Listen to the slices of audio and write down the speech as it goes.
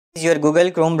Is your Google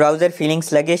Chrome browser feeling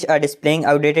sluggish or displaying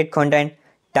outdated content?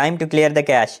 Time to clear the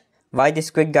cache. Watch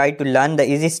this quick guide to learn the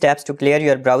easy steps to clear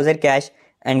your browser cache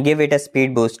and give it a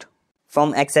speed boost.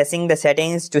 From accessing the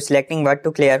settings to selecting what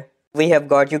to clear, we have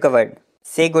got you covered.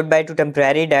 Say goodbye to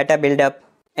temporary data buildup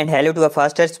and hello to a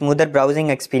faster, smoother browsing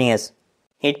experience.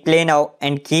 Hit play now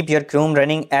and keep your Chrome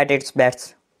running at its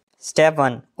best. Step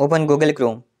 1. Open Google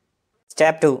Chrome.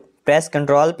 Step 2. Press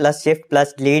Ctrl plus Shift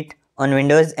plus Delete on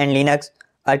Windows and Linux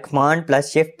or Command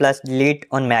plus Shift plus Delete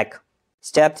on Mac.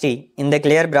 Step 3. In the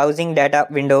Clear Browsing Data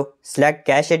window, select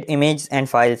Cached Images and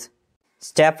Files.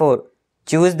 Step 4.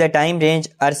 Choose the time range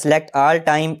or select all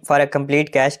time for a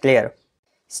complete cache clear.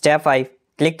 Step 5.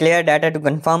 Click Clear Data to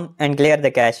confirm and clear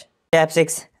the cache. Step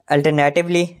 6.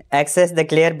 Alternatively, access the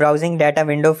Clear Browsing Data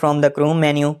window from the Chrome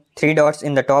menu, 3 dots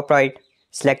in the top right,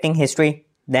 selecting History,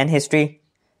 then History,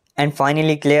 and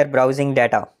finally Clear Browsing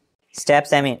Data. Step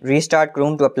 7. Restart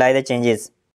Chrome to apply the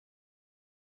changes.